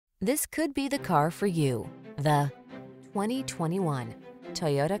This could be the car for you. The 2021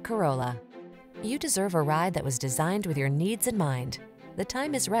 Toyota Corolla. You deserve a ride that was designed with your needs in mind. The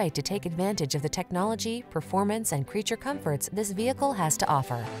time is right to take advantage of the technology, performance, and creature comforts this vehicle has to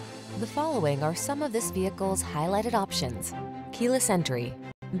offer. The following are some of this vehicle's highlighted options: keyless entry,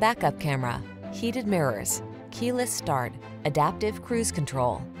 backup camera, heated mirrors, keyless start, adaptive cruise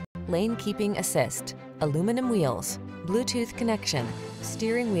control, lane keeping assist, aluminum wheels, Bluetooth connection,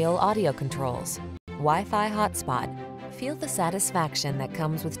 steering wheel audio controls, Wi-Fi hotspot. Feel the satisfaction that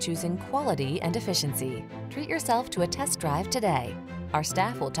comes with choosing quality and efficiency. Treat yourself to a test drive today. Our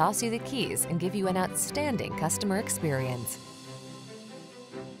staff will toss you the keys and give you an outstanding customer experience.